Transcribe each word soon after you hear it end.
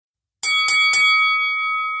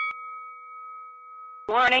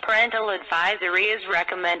Warning, parental advisory is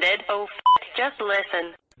recommended. Oh, just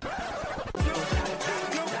listen.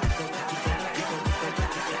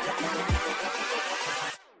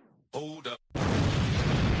 Hold up.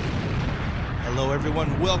 Hello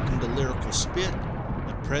everyone, welcome to Lyrical Spit,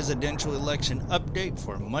 the presidential election update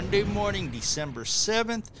for Monday morning, December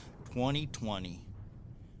 7th, 2020.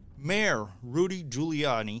 Mayor Rudy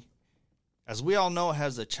Giuliani, as we all know,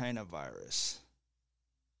 has the China virus.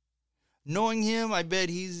 Knowing him, I bet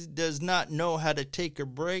he does not know how to take a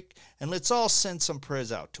break, and let's all send some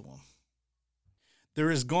prayers out to him.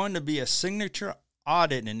 There is going to be a signature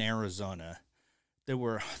audit in Arizona. There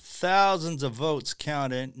were thousands of votes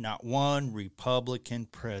counted, not one Republican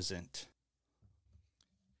present.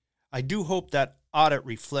 I do hope that audit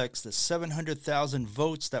reflects the 700,000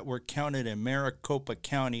 votes that were counted in Maricopa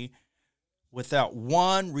County without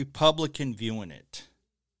one Republican viewing it.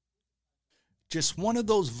 Just one of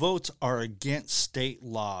those votes are against state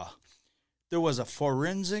law. There was a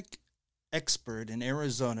forensic expert in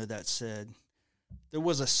Arizona that said there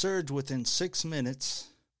was a surge within 6 minutes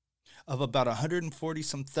of about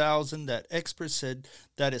 140-some thousand that experts said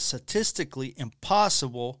that is statistically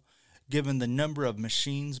impossible given the number of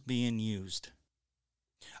machines being used.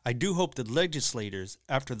 I do hope the legislators,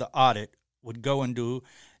 after the audit, would go into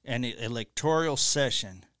an electoral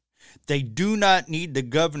session. They do not need the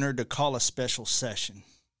governor to call a special session.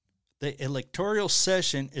 The electoral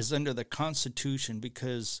session is under the Constitution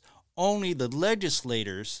because only the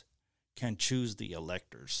legislators can choose the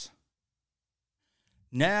electors.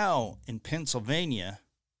 Now, in Pennsylvania,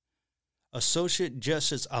 Associate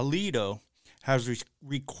Justice Alito has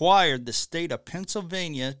required the state of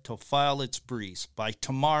Pennsylvania to file its briefs by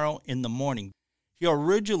tomorrow in the morning. He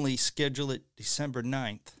originally scheduled it December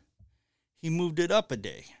 9th. He moved it up a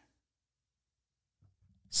day.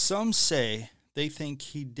 Some say they think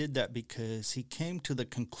he did that because he came to the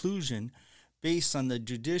conclusion, based on the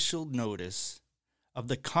judicial notice, of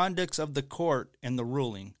the conducts of the court and the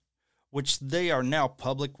ruling, which they are now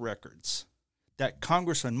public records. That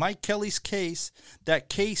Congressman Mike Kelly's case, that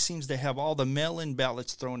case seems to have all the mail-in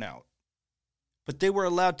ballots thrown out. But they were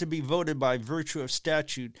allowed to be voted by virtue of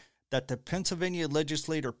statute that the Pennsylvania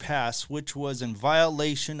legislature passed, which was in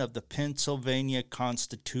violation of the Pennsylvania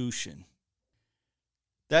Constitution.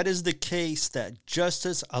 That is the case that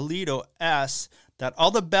Justice Alito asked that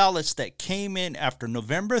all the ballots that came in after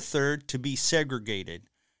November 3rd to be segregated.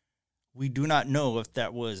 We do not know if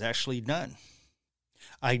that was actually done.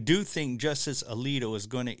 I do think Justice Alito is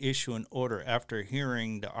going to issue an order after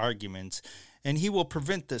hearing the arguments, and he will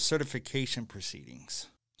prevent the certification proceedings.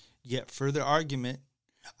 Yet further argument,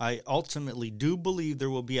 I ultimately do believe there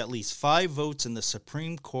will be at least 5 votes in the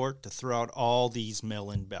Supreme Court to throw out all these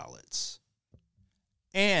mail-in ballots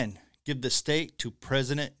and give the state to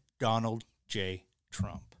President Donald J.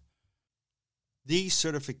 Trump. These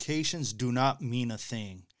certifications do not mean a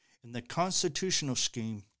thing. In the constitutional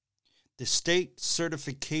scheme, the state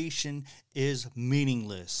certification is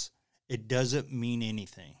meaningless. It doesn't mean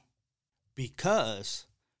anything because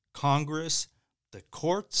Congress, the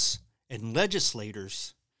courts, and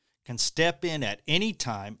legislators can step in at any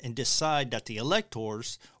time and decide that the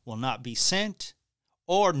electors will not be sent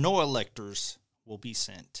or no electors will be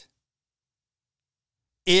sent.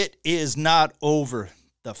 It is not over.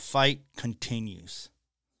 The fight continues.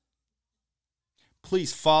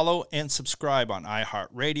 Please follow and subscribe on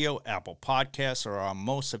iHeartRadio, Apple Podcasts, or on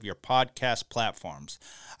most of your podcast platforms.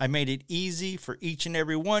 I made it easy for each and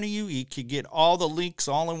every one of you. You could get all the links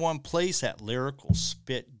all in one place at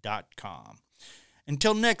lyricalspit.com.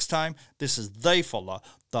 Until next time, this is Thayfullah,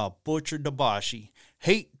 the Butcher Dabashi.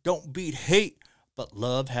 Hate don't beat hate, but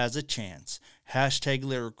love has a chance. Hashtag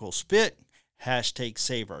Lyrical Spit, hashtag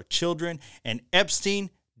Save Our Children, and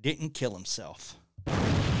Epstein didn't kill himself.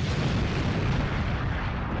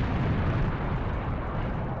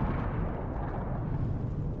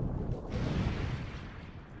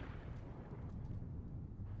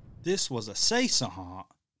 This was a Say-Sahant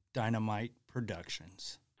Dynamite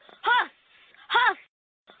Productions. Huff! Huff!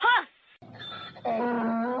 Huff!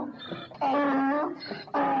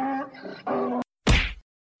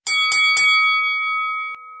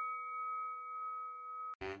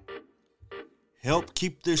 Help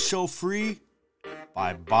keep this show free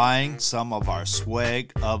by buying some of our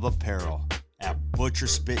swag of apparel at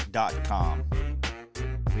butcherspit.com.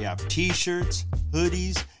 We have t-shirts,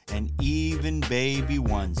 hoodies, and even baby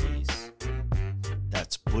onesies.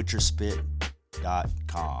 That's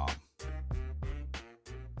butcherspit.com.